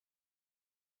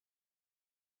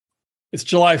It's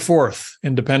July 4th,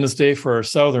 Independence Day for our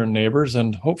southern neighbors,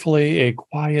 and hopefully a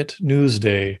quiet news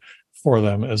day for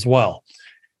them as well.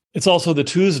 It's also the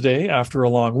Tuesday after a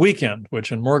long weekend,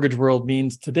 which in mortgage world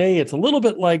means today it's a little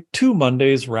bit like two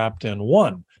Mondays wrapped in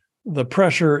one. The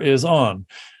pressure is on.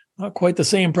 Not quite the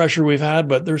same pressure we've had,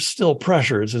 but there's still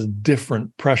pressure. It's just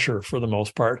different pressure for the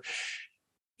most part.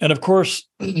 And of course,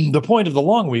 the point of the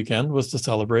long weekend was to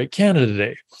celebrate Canada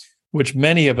Day, which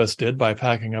many of us did by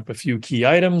packing up a few key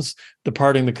items,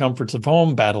 departing the comforts of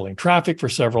home, battling traffic for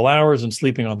several hours, and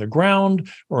sleeping on the ground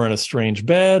or in a strange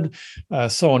bed,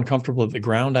 so uncomfortable that the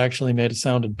ground actually made it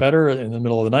sounded better in the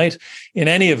middle of the night. In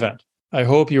any event, I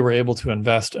hope you were able to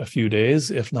invest a few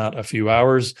days, if not a few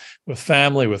hours, with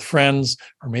family, with friends,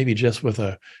 or maybe just with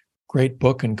a great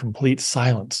book and complete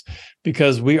silence,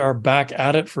 because we are back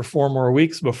at it for 4 more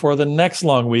weeks before the next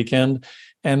long weekend.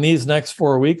 And these next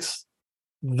 4 weeks,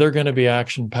 they're going to be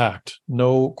action-packed,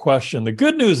 no question. The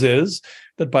good news is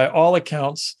that by all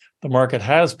accounts, the market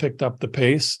has picked up the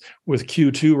pace, with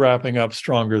Q2 wrapping up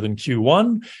stronger than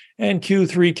Q1 and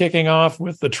Q3 kicking off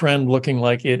with the trend looking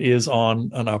like it is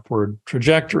on an upward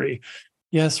trajectory.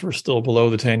 Yes, we're still below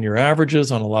the 10-year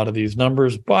averages on a lot of these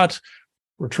numbers, but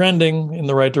we're trending in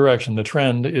the right direction. The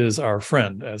trend is our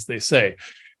friend, as they say.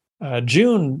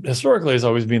 June historically has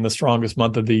always been the strongest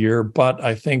month of the year, but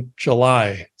I think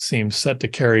July seems set to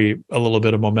carry a little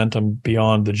bit of momentum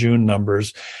beyond the June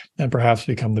numbers and perhaps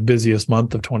become the busiest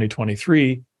month of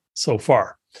 2023 so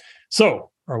far.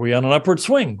 So, are we on an upward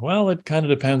swing? Well, it kind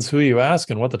of depends who you ask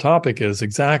and what the topic is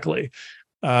exactly.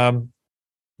 The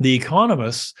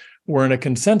economists were in a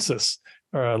consensus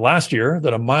last year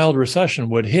that a mild recession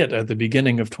would hit at the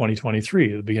beginning of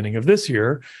 2023, the beginning of this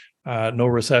year. No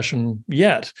recession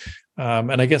yet.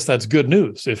 And I guess that's good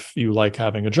news if you like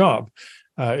having a job.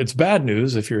 It's bad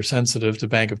news if you're sensitive to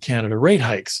Bank of Canada rate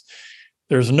hikes.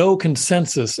 There's no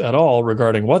consensus at all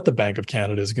regarding what the Bank of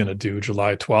Canada is going to do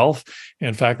July 12th.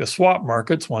 In fact, the swap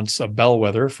markets, once a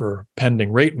bellwether for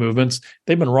pending rate movements,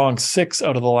 they've been wrong 6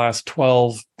 out of the last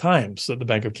 12 times that the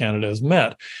Bank of Canada has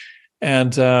met. And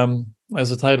as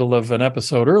the title of an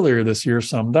episode earlier this year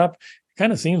summed up,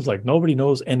 kind of seems like nobody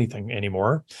knows anything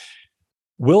anymore.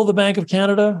 Will the Bank of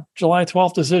Canada July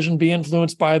 12th decision be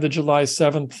influenced by the July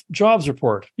 7th jobs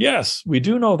report? Yes, we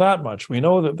do know that much. We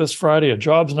know that this Friday a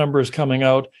jobs number is coming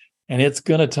out, and it's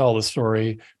going to tell the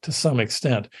story to some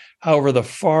extent. However, the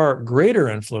far greater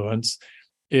influence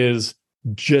is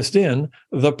just in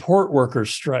the port workers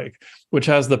strike, which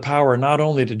has the power not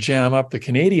only to jam up the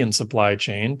Canadian supply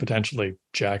chain, potentially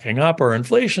jacking up our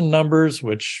inflation numbers,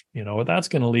 which you know what that's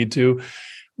going to lead to,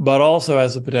 but also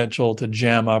has the potential to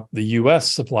jam up the U.S.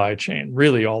 supply chain,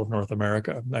 really all of North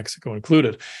America, Mexico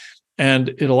included. And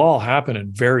it'll all happen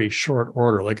in very short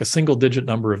order, like a single-digit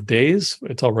number of days.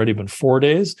 It's already been 4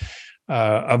 days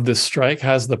of this strike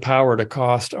has the power to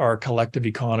cost our collective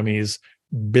economies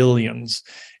billions.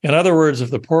 In other words,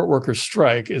 if the port workers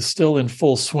strike is still in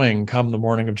full swing come the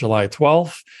morning of July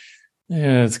 12th,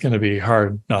 it's going to be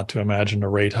hard not to imagine a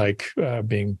rate hike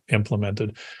being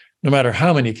implemented, no matter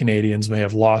how many Canadians may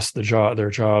have lost their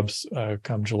jobs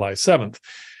come July 7th.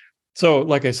 So,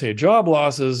 like I say, job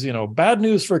losses, bad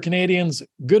news for Canadians,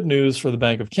 good news for the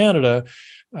Bank of Canada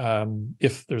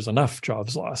if there's enough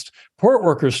jobs lost. Port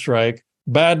workers strike,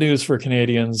 bad news for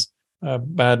Canadians,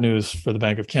 bad news for the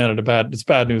Bank of Canada. It's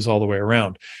bad news all the way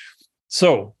around.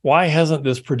 So why hasn't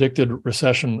this predicted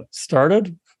recession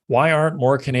started? Why aren't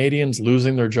more Canadians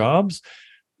losing their jobs?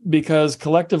 Because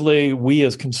collectively, we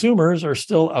as consumers are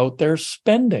still out there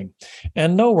spending.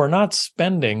 And no, we're not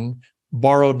spending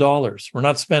borrowed dollars. We're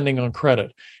not spending on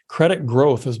credit. Credit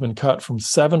growth has been cut from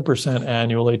 7%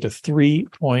 annually to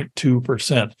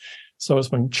 3.2%. So it's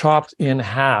been chopped in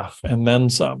half and then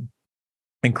some.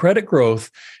 And credit growth,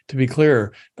 to be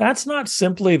clear, that's not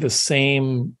simply the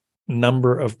same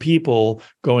number of people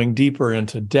going deeper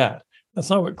into debt.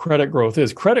 That's not what credit growth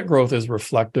is. Credit growth is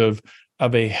reflective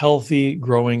of a healthy,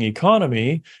 growing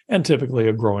economy and typically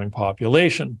a growing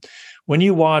population. When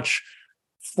you watch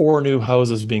 4 new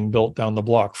houses being built down the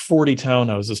block, 40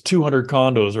 townhouses, 200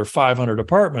 condos, or 500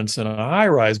 apartments in a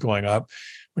high-rise going up,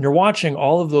 when you're watching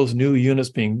all of those new units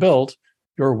being built,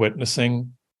 you're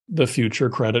witnessing the future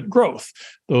credit growth.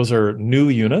 Those are new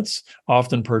units,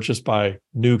 often purchased by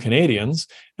new Canadians,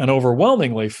 and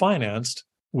overwhelmingly financed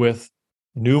with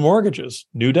new mortgages,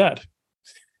 new debt.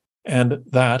 And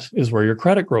that is where your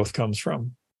credit growth comes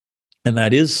from. And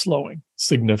that is slowing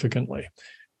significantly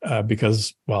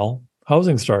because, well,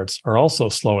 housing starts are also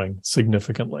slowing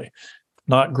significantly.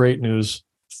 Not great news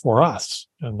for us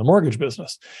in the mortgage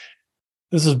business.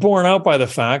 This is borne out by the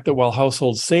fact that while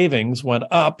household savings went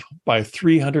up by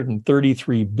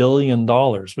 $333 billion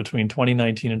between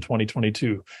 2019 and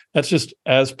 2022, that's just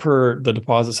as per the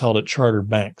deposits held at chartered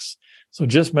banks. So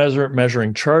just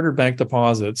measuring chartered bank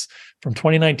deposits from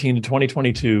 2019 to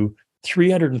 2022,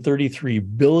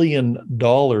 $333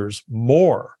 billion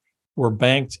more were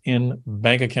banked in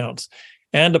bank accounts.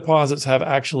 And deposits have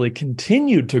actually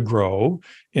continued to grow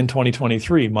in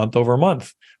 2023, month over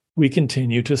month. We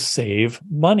continue to save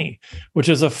money, which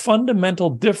is a fundamental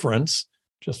difference,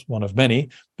 just one of many,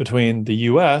 between the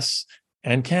US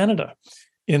and Canada.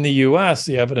 In the US,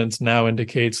 the evidence now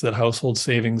indicates that household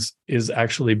savings is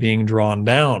actually being drawn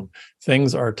down.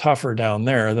 Things are tougher down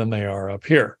there than they are up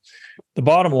here. The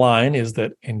bottom line is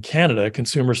that in Canada,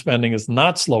 consumer spending is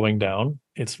not slowing down.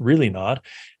 It's really not.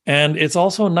 And it's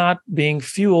also not being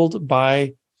fueled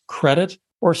by credit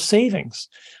or savings.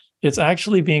 It's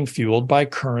actually being fueled by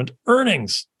current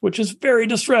earnings, which is very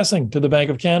distressing to the Bank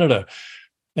of Canada.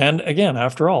 And again,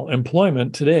 after all,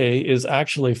 employment today is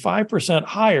actually 5%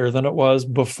 higher than it was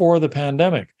before the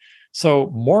pandemic. So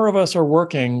more of us are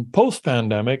working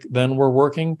post-pandemic than we're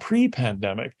working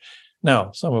pre-pandemic.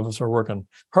 Now, some of us are working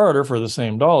harder for the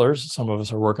same dollars. Some of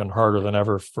us are working harder than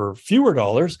ever for fewer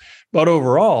dollars. But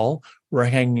overall, we're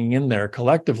hanging in there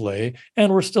collectively,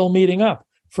 and we're still meeting up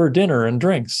for dinner and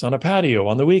drinks on a patio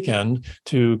on the weekend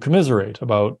to commiserate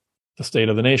about the state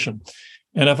of the nation.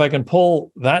 And if I can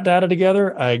pull that data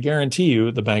together, I guarantee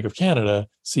you the Bank of Canada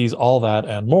sees all that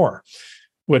and more,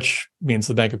 which means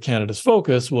the Bank of Canada's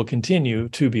focus will continue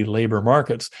to be labor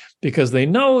markets, because they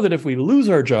know that if we lose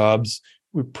our jobs,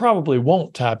 we probably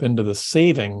won't tap into the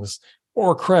savings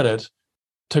or credit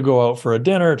to go out for a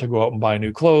dinner, to go out and buy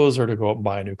new clothes, or to go out and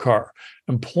buy a new car.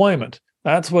 Employment,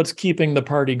 that's what's keeping the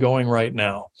party going right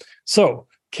now. So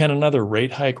can another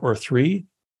rate hike or three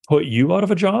put you out of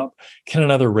a job? Can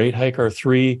another rate hike or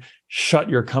three shut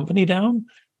your company down?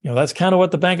 That's kind of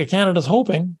what the Bank of Canada is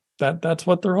hoping. That's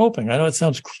what they're hoping. I know it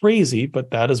sounds crazy,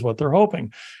 but that is what they're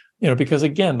hoping. Because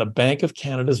again, the Bank of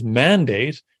Canada's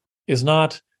mandate is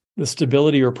not the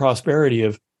stability or prosperity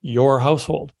of your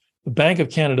household. The Bank of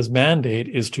Canada's mandate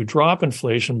is to drop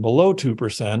inflation below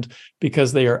 2%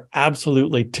 because they are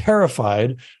absolutely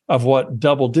terrified of what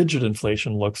double-digit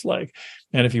inflation looks like.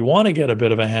 And if you want to get a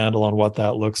bit of a handle on what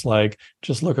that looks like,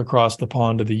 just look across the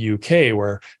pond to the UK,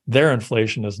 where their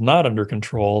inflation is not under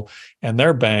control. And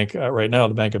their bank, right now,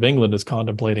 the Bank of England is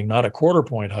contemplating not a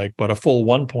quarter-point hike, but a full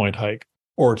 1-point hike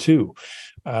or two.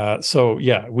 So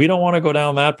yeah, we don't want to go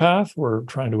down that path. We're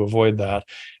trying to avoid that.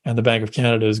 And the Bank of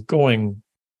Canada is going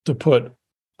to put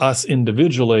us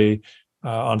individually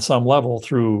on some level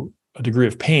through a degree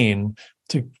of pain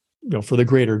to, for the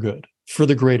greater good,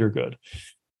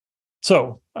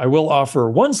 So I will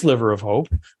offer one sliver of hope.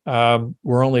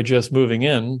 We're only just moving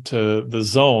into the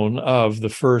zone of the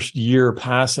first year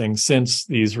passing since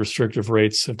these restrictive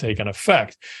rates have taken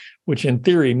effect, which in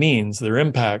theory means their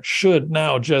impact should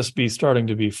now just be starting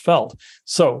to be felt.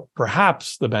 So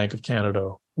perhaps the Bank of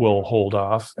Canada will hold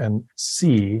off and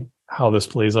see how this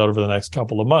plays out over the next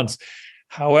couple of months.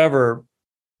 However,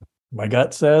 my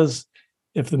gut says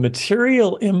if the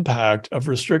material impact of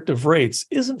restrictive rates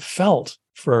isn't felt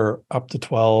for up to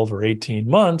 12 or 18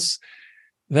 months,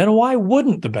 then why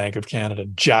wouldn't the Bank of Canada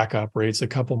jack up rates a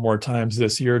couple more times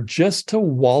this year just to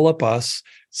wallop us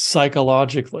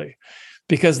psychologically?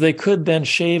 Because they could then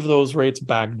shave those rates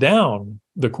back down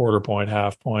the quarter point,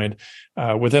 half point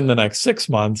within the next 6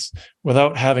 months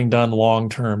without having done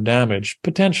long-term damage,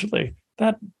 potentially.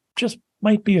 That just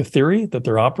might be a theory that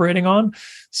they're operating on.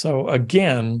 So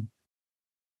again,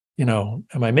 am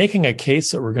I making a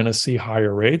case that we're going to see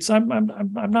higher rates? I'm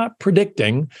not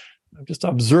predicting. I'm just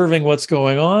observing what's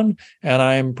going on, and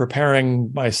I'm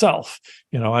preparing myself.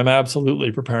 I'm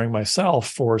absolutely preparing myself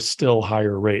for still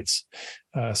higher rates.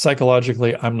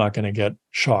 Psychologically, I'm not going to get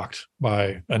shocked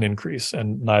by an increase,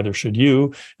 and neither should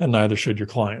you, and neither should your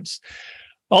clients.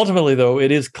 Ultimately, though,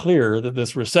 it is clear that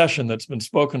this recession that's been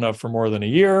spoken of for more than a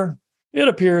year, it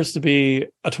appears to be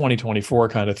a 2024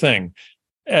 kind of thing,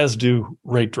 as do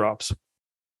rate drops,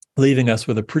 leaving us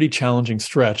with a pretty challenging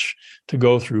stretch to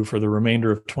go through for the remainder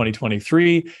of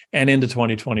 2023 and into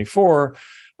 2024,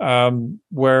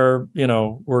 where,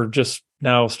 we're just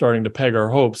now starting to peg our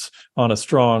hopes on a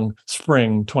strong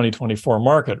spring 2024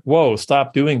 market. Whoa,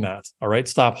 stop doing that. All right,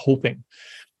 stop hoping.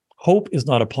 Hope is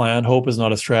not a plan. Hope is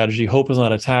not a strategy. Hope is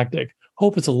not a tactic.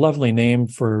 Hope is a lovely name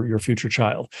for your future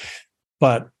child.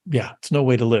 But yeah, it's no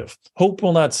way to live. Hope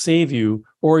will not save you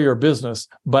or your business,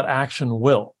 but action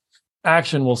will.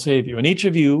 Action will save you. And each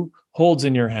of you holds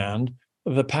in your hand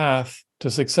the path to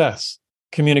success.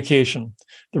 Communication,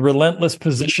 the relentless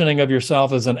positioning of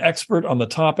yourself as an expert on the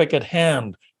topic at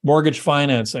hand, mortgage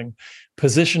financing,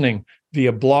 positioning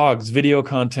via blogs, video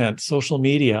content, social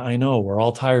media. I know we're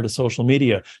all tired of social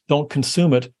media. Don't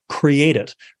consume it, create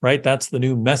it, right? That's the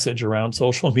new message around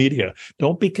social media.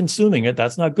 Don't be consuming it.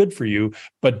 That's not good for you,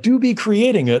 but do be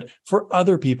creating it for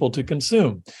other people to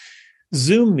consume.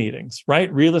 Zoom meetings,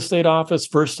 right? Real estate office,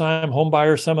 first-time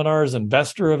homebuyer seminars,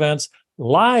 investor events,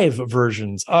 live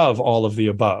versions of all of the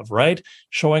above, right?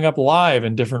 Showing up live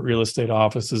in different real estate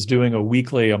offices, doing a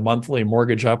weekly, a monthly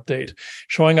mortgage update,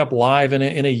 showing up live in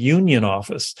a union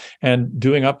office and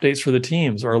doing updates for the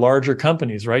teams or larger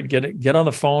companies, right? Get on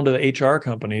the phone to the HR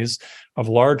companies of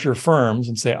larger firms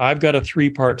and say, I've got a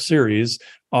 3-part series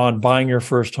on buying your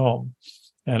first home.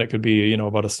 And it could be,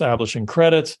 about establishing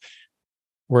credit.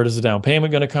 Where does the down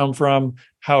payment going to come from?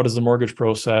 How does the mortgage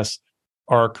process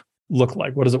arc look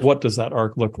like? What does that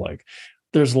arc look like?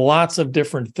 There's lots of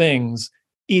different things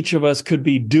each of us could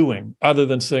be doing other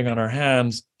than sitting on our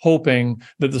hands, hoping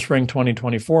that the spring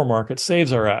 2024 market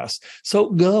saves our ass.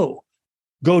 So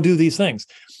go do these things.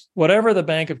 Whatever the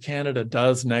Bank of Canada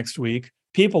does next week,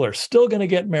 people are still going to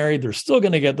get married. They're still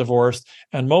going to get divorced.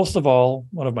 And most of all,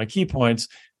 one of my key points,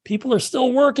 people are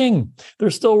still working. They're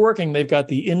still working. They've got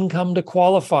the income to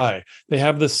qualify. They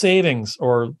have the savings,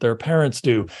 or their parents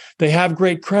do. They have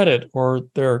great credit, or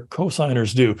their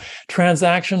co-signers do.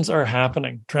 Transactions are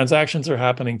happening. Transactions are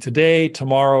happening today,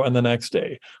 tomorrow, and the next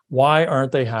day. Why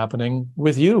aren't they happening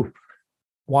with you?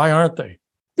 Why aren't they?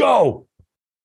 Go!